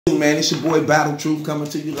Man, it's your boy Battle Truth coming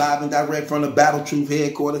to you live and direct from the Battle Truth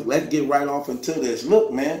headquarters. Let's get right off into this.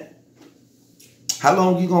 Look, man, how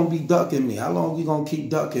long you gonna be ducking me? How long you gonna keep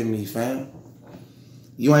ducking me, fam?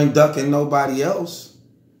 You ain't ducking nobody else,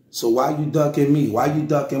 so why you ducking me? Why you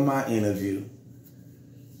ducking my interview?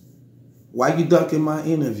 Why you ducking my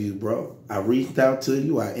interview, bro? I reached out to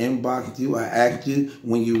you, I inboxed you, I asked you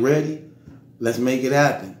when you ready. Let's make it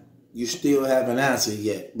happen. You still haven't answered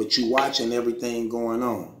yet, but you watching everything going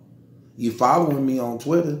on. You following me on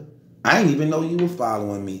Twitter. I didn't even know you were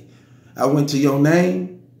following me. I went to your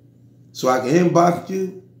name so I could inbox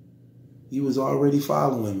you. You was already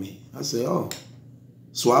following me. I said, oh.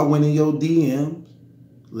 So I went in your DMs,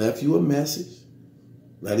 left you a message,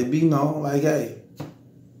 let it be known, like, hey,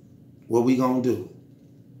 what we gonna do?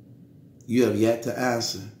 You have yet to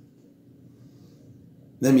answer.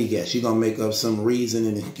 Let me guess, you're going to make up some reason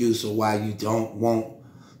and excuse of why you don't want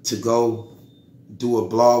to go do a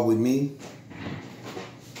blog with me.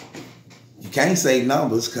 You can't say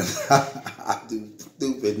numbers because I do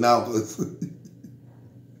stupid numbers.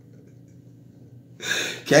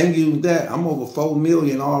 Can't use that. I'm over 4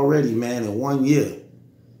 million already, man, in 1 year.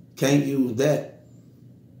 Can't use that.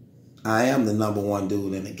 I am the #1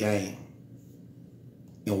 dude in the game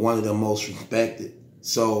and one of the most respected.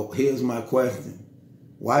 So here's my question.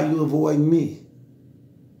 Why you avoiding me?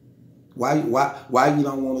 Why you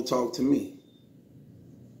don't want to talk to me?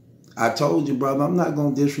 I told you, brother, I'm not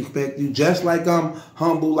going to disrespect you. Just like I'm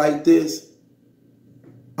humble like this,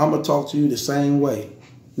 I'm going to talk to you the same way.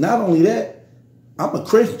 Not only that, I'm a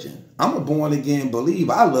Christian. I'm a born-again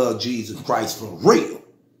believer. I love Jesus Christ for real.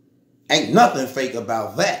 Ain't nothing fake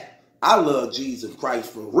about that. I love Jesus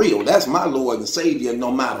Christ for real. That's my Lord and Savior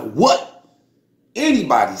no matter what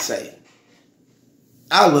anybody say.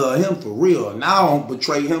 I love him for real, and I don't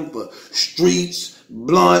betray him for streets,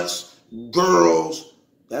 blunts, girls.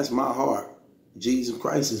 That's my heart. Jesus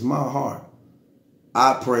Christ is my heart.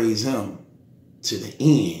 I praise him to the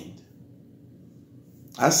end.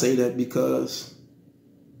 I say that because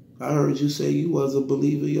I heard you say you was a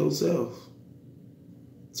believer yourself.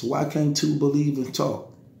 So why can't two believers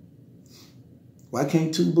talk? Why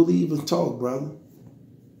can't two believers talk, brother?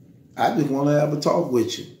 I just want to have a talk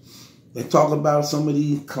with you. Let's talk about some of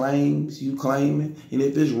these claims you claiming. And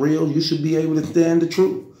if it's real, you should be able to stand the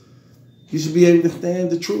truth. You should be able to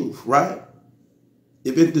stand the truth, right?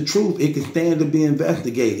 If it's the truth, it can stand to be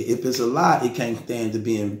investigated. If it's a lie, it can't stand to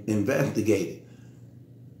be investigated.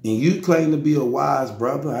 And you claim to be a wise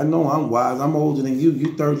brother. I know I'm wise. I'm older than you.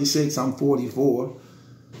 You're 36. I'm 44.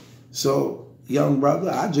 So, young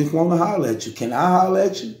brother, I just want to holler at you. Can I holler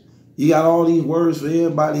at you? You got all these words for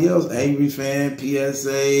everybody else. Angry fan,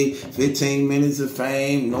 PSA, 15 minutes of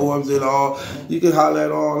fame, knows it all. You can holler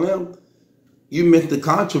at all them. You missed the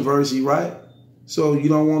controversy, right? So you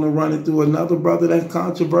don't want to run it through another brother that's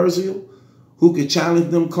controversial who could challenge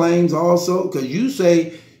them claims also? Because you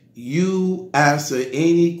say you answer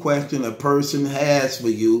any question a person has for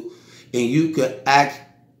you and you could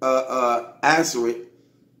answer it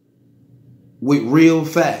with real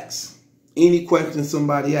facts. Any question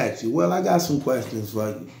somebody asks you, well, I got some questions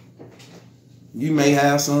for you. You may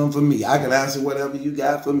have some for me. I can answer whatever you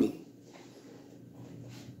got for me.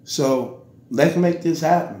 So let's make this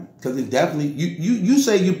happen. Because it definitely, you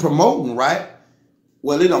say you promoting, right?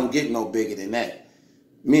 Well, it don't get no bigger than that.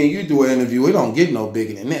 Me and you do an interview, it don't get no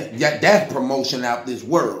bigger than that. That's promotion out this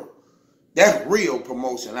world. That's real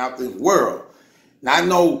promotion out this world. Now, I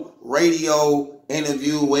know radio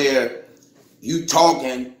interview where you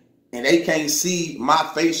talking and they can't see my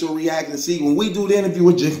facial reaction. See, when we do the interview,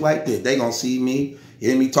 it's just like this. They gonna see me,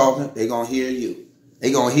 hear me talking, they gonna hear you.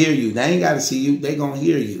 They gonna hear you. They ain't gotta see you, they gonna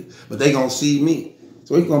hear you. But they gonna see me.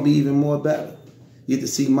 So it's gonna be even more better. You get to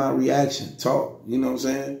see my reaction, talk, you know what I'm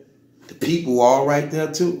saying? The people all right there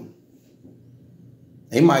too.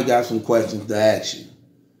 They might got some questions to ask you.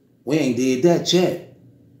 We ain't did that yet.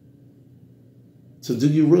 So do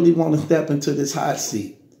you really want to step into this hot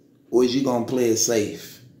seat? Or is you gonna play it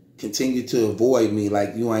safe? Continue to avoid me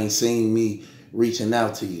like you ain't seen me reaching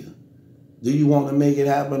out to you. Do you want to make it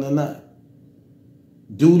happen or not?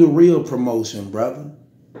 Do the real promotion, brother.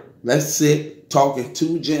 Let's sit talking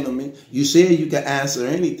two gentlemen. You said you can answer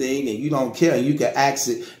anything and you don't care. You can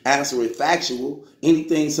answer it factual.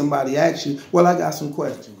 Anything somebody asks you. Well, I got some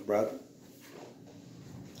questions, brother.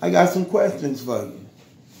 I got some questions for you.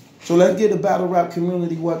 So let's get the battle rap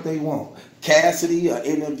community what they want. Cassidy, an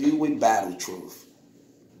interview with Battle Truth.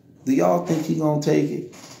 Do y'all think he gonna take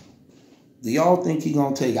it? Do y'all think he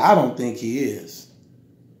gonna take it? I don't think he is.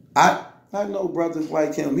 I know brothers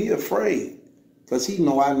like him. He afraid because he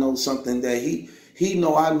know I know something that he He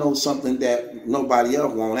know I know something that nobody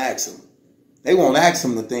else won't ask him. They won't ask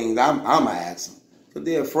him the things I'ma ask him. Because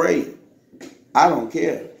they're afraid. I don't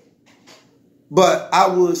care. But I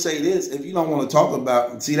would say this, if you don't want to talk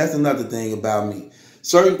about, see, that's another thing about me.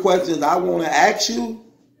 Certain questions I want to ask you,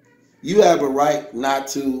 you have a right not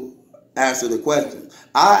to answer the question.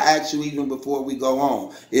 I ask you even before we go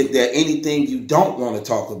on, is there anything you don't want to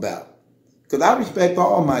talk about? Because I respect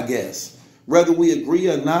all my guests. Whether we agree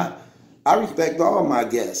or not, I respect all my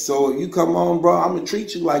guests. So if you come on, bro, I'm going to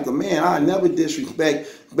treat you like a man. I never disrespect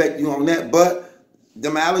you on that. But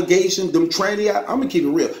them allegations, them tranny, I'm going to keep it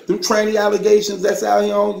real. Them tranny allegations that's out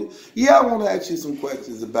here on you, yeah, I want to ask you some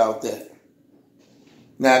questions about that.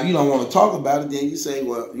 Now, if you don't want to talk about it, then you say,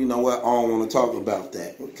 well, you know what, I don't want to talk about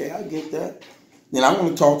that. Okay, I get that. Then I want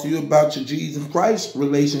to talk to you about your Jesus Christ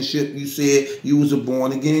relationship. You said you was a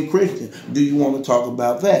born-again Christian. Do you want to talk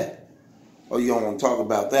about that? Or you don't want to talk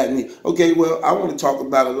about that? Okay, well, I want to talk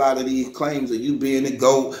about a lot of these claims of you being the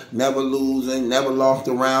GOAT, never losing, never lost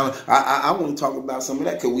around. I want to talk about some of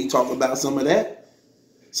that. Could we talk about some of that?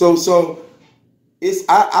 So it's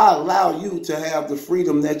I allow you to have the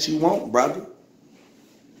freedom that you want, brother.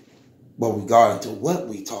 But regarding to what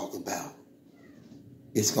we talk about,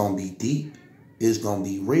 it's going to be deep. It's going to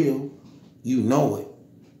be real. You know it.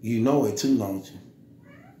 You know it too, don't you?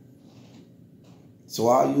 So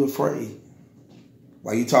are you afraid?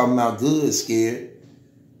 Why you talking about good, scared?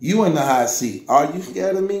 You in the hot seat. Are you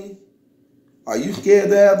scared of me? Are you scared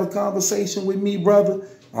to have a conversation with me, brother?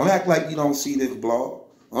 Don't act like you don't see this blog.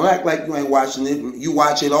 Don't act like you ain't watching it. You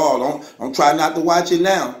watch it all. Don't try not to watch it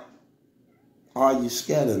now. Are you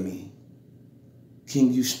scared of me?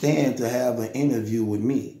 Can you stand to have an interview with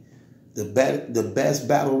me? The best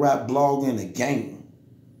battle rap blog in the game.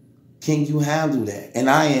 Can you handle that? And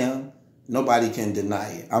I am. Nobody can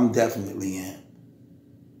deny it. I'm definitely am.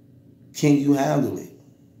 Can you handle it?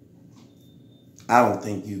 I don't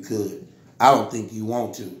think you could. I don't think you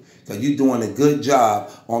want to. Because you're doing a good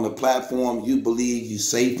job on the platform you believe you're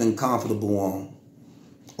safe and comfortable on.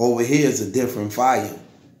 Over here is a different fire.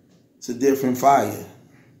 It's a different fire.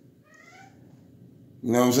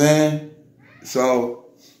 You know what I'm saying? So,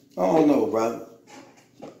 I don't know, brother.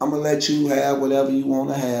 I'm going to let you have whatever you want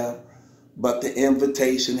to have. But the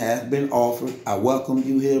invitation has been offered. I welcome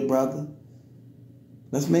you here, brother.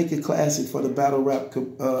 Let's make it classic for the battle rap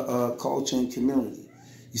culture and community.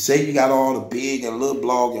 You say you got all the big and little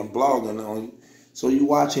blogging on you. So you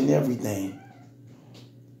watching everything.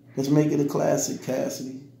 Let's make it a classic,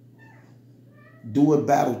 Cassidy. Do a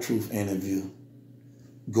Battle Truth interview.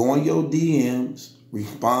 Go in your DMs.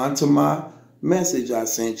 Respond to my message I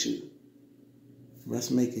sent you. Let's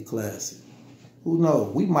make it classic. Who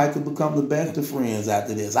knows? We might could become the best of friends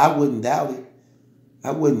after this. I wouldn't doubt it.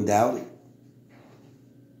 I wouldn't doubt it.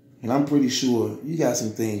 And I'm pretty sure you got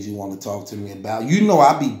some things you want to talk to me about. You know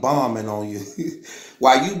I be bombing on you.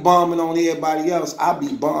 While you bombing on everybody else, I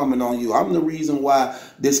be bombing on you. I'm the reason why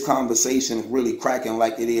this conversation is really cracking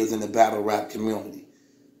like it is in the battle rap community.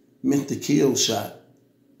 Mr. Kill Shot.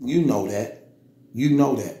 You know that. You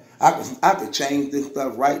know that. I could change this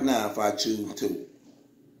stuff right now if I choose to.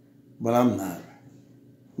 But I'm not.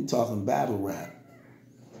 We talking battle rap.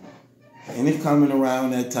 And it's coming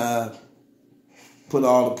around that time. Put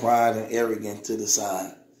all the pride and arrogance to the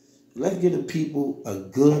side. Let's give the people a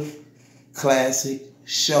good, classic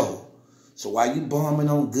show. So while you bombing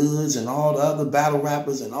on Goods and all the other battle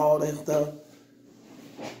rappers and all that stuff,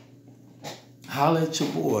 holla at your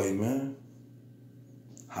boy, man.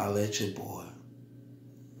 Holla at your boy.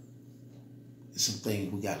 There's some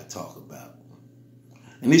things we got to talk about.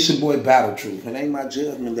 And it's your boy Battle Truth. It ain't my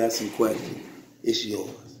judgment that's in question. It's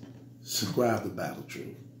yours. Subscribe to Battle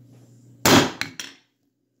Truth.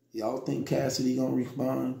 Y'all think Cassidy gonna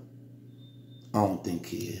respond? I don't think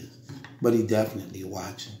he is. But he definitely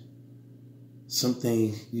watching. Some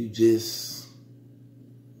things you just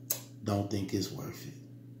don't think is worth it.